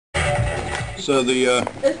So on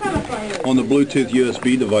the Bluetooth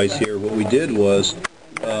USB device here, what we did was,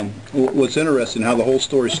 what's interesting, how the whole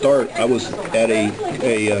story started, I was at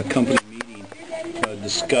a company meeting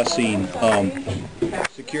discussing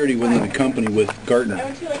security within the company with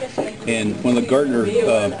Gartner. And one of the Gartner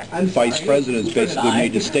vice presidents basically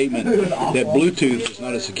made the statement that Bluetooth is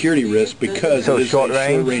not a security risk because it is a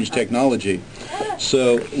short-range technology.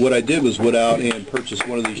 So what I did was went out and purchased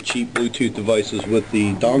one of these cheap Bluetooth devices with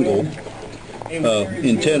the dongle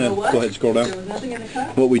antenna. Go ahead, scroll down.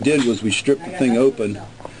 What we did was we stripped the thing open,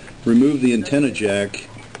 removed the antenna jack,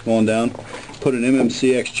 going down, put an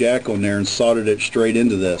MMCX jack on there and soldered it straight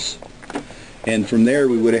into this. And from there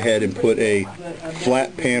we went ahead and put a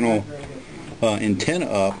flat panel antenna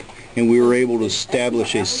up, and we were able to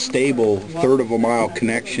establish a stable third of a mile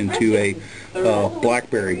connection to a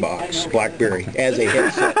BlackBerry box, BlackBerry, as a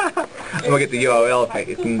headset. I'm going to get the URL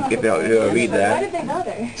if you'll read that.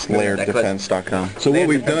 It's layereddefense.com. So what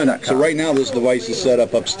we've done, so right now this device is set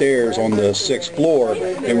up upstairs on the 6th floor,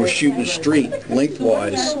 and we're shooting a street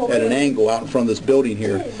lengthwise at an angle out in front of this building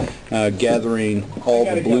here, gathering all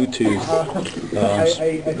the Bluetooth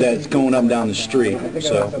that's going up and down the street.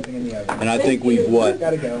 So, and I think we've,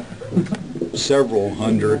 several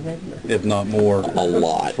hundred, if not more, a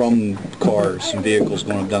lot, from cars and vehicles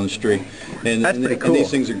going up down the street. And, that's pretty cool. And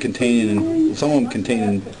these things are containing, some of them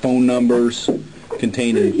containing phone numbers,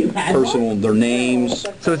 containing their names.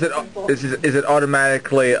 So is it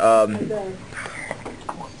automatically I'm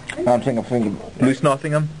thinking loose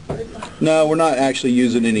nothing them? No, we're not actually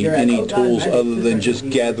using any tools other than just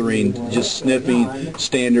gathering, just sniffing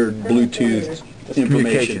standard Bluetooth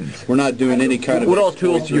information. We're not doing any kind of... What all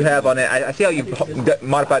tools do you have on there? I see how you've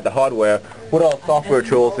modified the hardware. What all software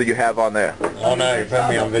tools do you have on there? Oh no, you're putting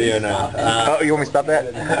me on video now. Oh, you want me to stop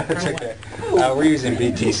that? It's okay. We're using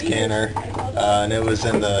BT Scanner, and it was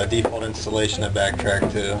in the default installation of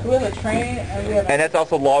Backtrack too. And that's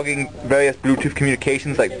also logging various Bluetooth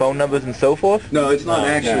communications like phone numbers and so forth? No, it's not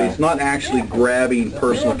actually. It's not actually grabbing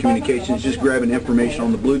personal communications. It's just grabbing information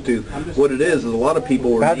on the Bluetooth. What it is a lot of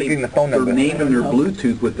people are naming their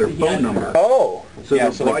Bluetooth with their phone number. Oh. So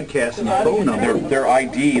they're broadcasting the phone number. Their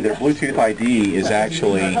ID, their Bluetooth ID is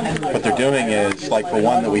actually, what they're doing is, like for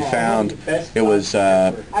one that we found, it was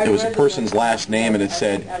a person's last name, and it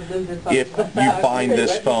said, if you find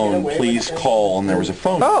this phone, please call, and there was a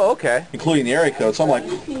phone. Oh, okay. Including the area code, so I'm like,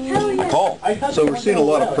 I call. So we're seeing a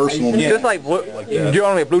lot of personal... Just like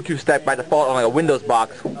generally a Bluetooth stack by default on like a Windows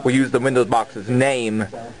box, we use the Windows box's name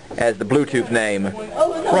as the Bluetooth name.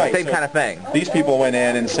 Right. Same kind of thing. These people went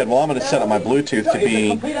in and said, well, I'm going to set up my Bluetooth to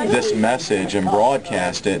be this message and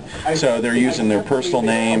broadcast it. So they're using their personal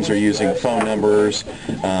names, they're using phone numbers,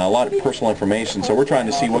 a lot of personal information. So we're trying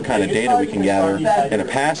to see what kind of data we can gather in a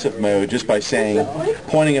passive mode just by saying,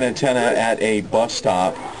 pointing an antenna at a bus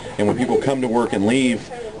stop, and when people come to work and leave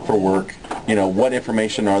for work, you know, what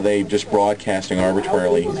information are they just broadcasting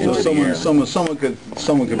arbitrarily into the air? Someone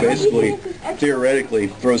could basically, theoretically,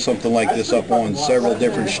 throw something like this up on several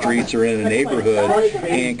different streets or in a neighborhood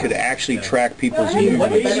and could actually track people's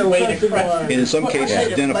movements. And in some cases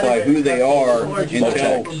identify who they are and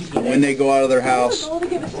tell when they go out of their house,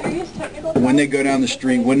 when they go down the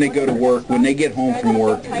street, when they go to work, when they get home from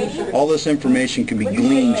work. All this information can be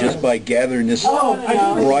gleaned just by gathering this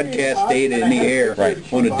broadcast data in the air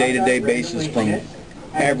on a day-to-day basis from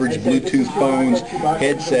average Bluetooth phones,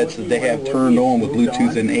 headsets that they have turned on with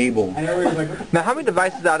Bluetooth enabled. Now, how many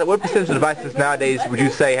devices out there, what percentage of devices nowadays would you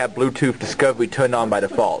say have Bluetooth discovery turned on by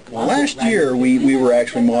default? Well, last year, we were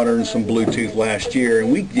actually monitoring some Bluetooth last year,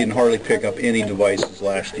 and we didn't hardly pick up any devices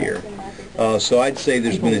last year. So I'd say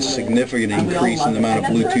there's been a significant increase in the amount of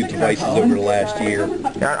Bluetooth devices over the last year.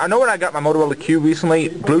 Now, I know when I got my Motorola Q recently,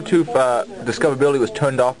 Bluetooth discoverability was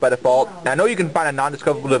turned off by default. And I know you can find a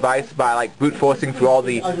non-discoverable device by like brute forcing through all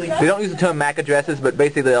the, they don't use the term MAC addresses, but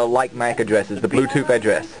basically they're like MAC addresses, the Bluetooth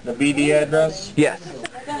address. The BD address? Yes.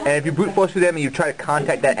 And if you brute force through them and you try to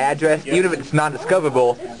contact that address, even if it's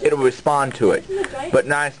non-discoverable, it'll respond to it. But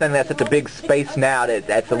now I understand that's such a big space now that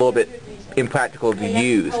that's a little bit impractical to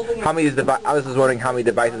use. How many I was just wondering how many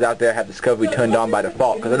devices out there have discovery turned on by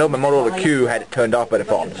default, because I know my Motorola Q had it turned off by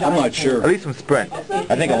default. I'm not sure. At least from Sprint.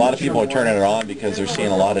 I think a lot of people are turning it on because they're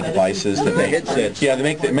seeing a lot of devices that headsets. Yeah,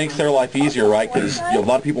 it makes their life easier, right? Because a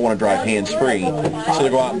lot of people want to drive hands-free, so they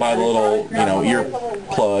go out and buy the little, ear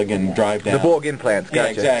plug and drive down. The Borg implants. Gotcha. Yeah,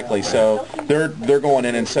 exactly. So they're going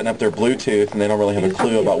in and setting up their Bluetooth, and they don't really have a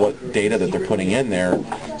clue about what data that they're putting in there.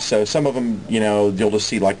 So some of them, you'll just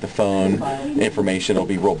see like the phone information. It'll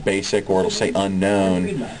be real basic, or it'll say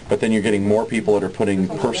unknown. But then you're getting more people that are putting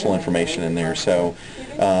personal information in there. So,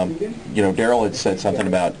 Daryl had said something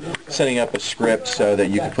about setting up a script so that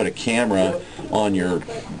you can put a camera on your,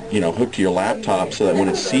 hooked to your laptop, so that when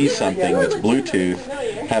it sees something that's Bluetooth,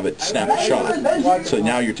 have it snap a shot. So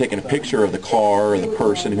now you're taking a picture of the car or the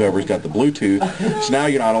person, whoever's got the Bluetooth. So now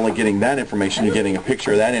you're not only getting that information, you're getting a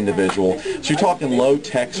picture of that individual. So you're talking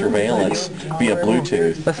low-tech surveillance via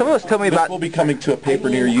Bluetooth. Now, someone was telling me about... This will be coming to a paper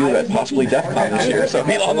near you at possibly DEF CON this year, so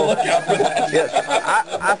be on the lookout for that. Yes.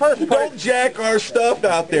 I thought it was Don't jack our stuff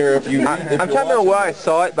out there if you... I'm trying to remember where I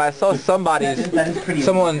saw it, but I saw someone's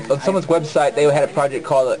website. They had a project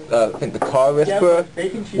called, I think, the Car Whisperer,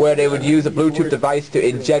 where they would use a Bluetooth device to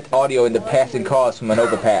inject audio into passing cars from an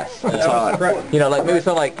overpass. Like maybe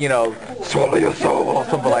something like, swallow your soul, or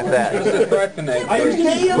something like that.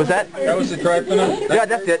 Was that? That was the TriFinet? Yeah,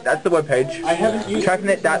 that's it. That's the webpage.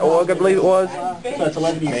 TriFinet.org, I believe it was.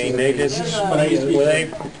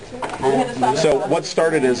 So what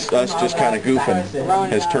started as us just kind of goofing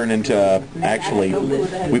has turned into actually,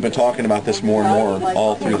 we've been talking about this more and more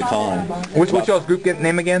all through the con. What's y'all's group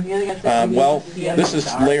name again? Well, this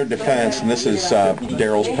is Layered Defense, and this is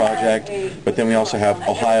Daryl's project, but then we also have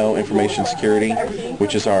Ohio Information Security,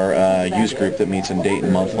 which is our youth group that meets in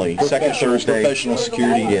Dayton monthly. Second Thursday. Professional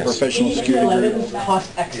security. Yes. Professional security group.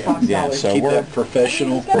 Yeah, so Keep we're that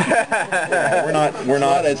professional. we're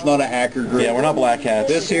not. It's not a hacker group. Yeah, we're not black hats.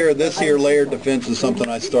 This here Layered Defense is something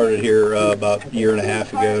I started here about a year and a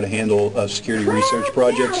half ago to handle security research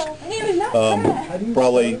projects.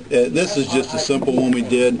 This is just a simple one we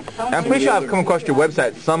did. I'm pretty sure I've come across your website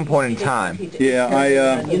at some point in time. Yeah,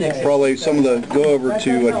 I probably go over to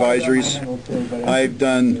advisories. I've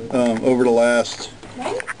done over the last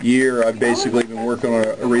year, I've basically been working on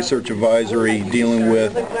a research advisory dealing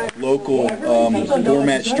with local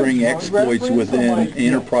format string exploits within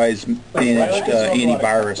enterprise managed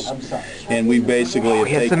antivirus, and we basically have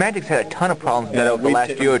taken... Semantics had a ton of problems with that over the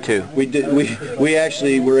last year or two. We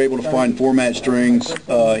actually were able to find format strings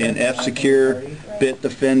in F-Secure,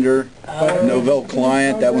 Bitdefender, Novell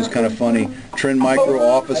Client, that one's kind of funny, Trend Micro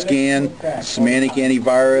Office Scan, Semantic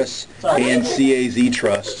Antivirus, and CAZ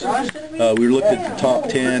Trust. We looked at the top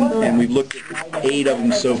 10, and we've looked at 8 of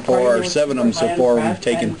them so far, or 7 of them so far, and we've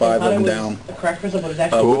taken 5 of them down.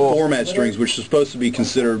 With format strings, which is supposed to be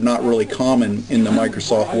considered not really common in the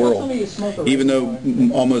Microsoft world. Even though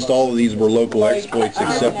almost all of these were local exploits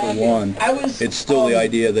except for one, it's still the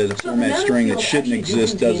idea that a format string that shouldn't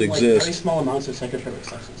exist does exist.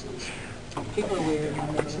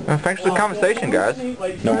 Thanks for the conversation, guys.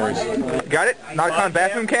 No worries. Got it? Notacon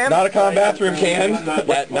bathroom cam? Notacon bathroom cam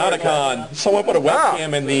at Notacon. Someone put a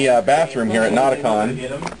webcam in the bathroom here at Notacon.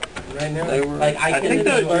 I think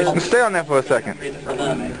those... Stay on there for a second.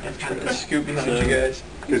 Scoop behind you guys.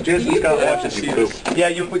 Because Jason's got watches you poop. Yeah,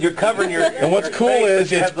 you're covering your... And what's cool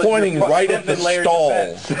is it's pointing right at the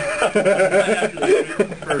stalls.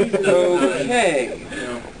 Okay.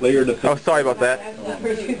 Layered Defense. Oh, sorry about that.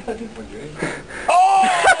 Oh!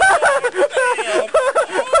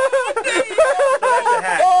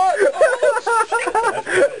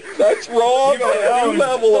 That's wrong. New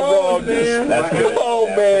level of wrongness. That's good. Oh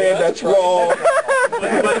man, that's wrong.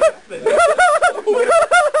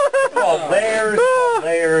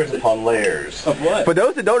 Layers upon layers. Of what? For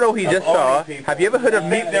those that don't know who he just saw, have you ever heard of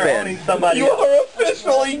meat spin? You are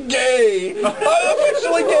officially gay. I'm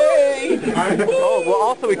officially gay. Oh, we're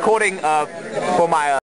also recording for my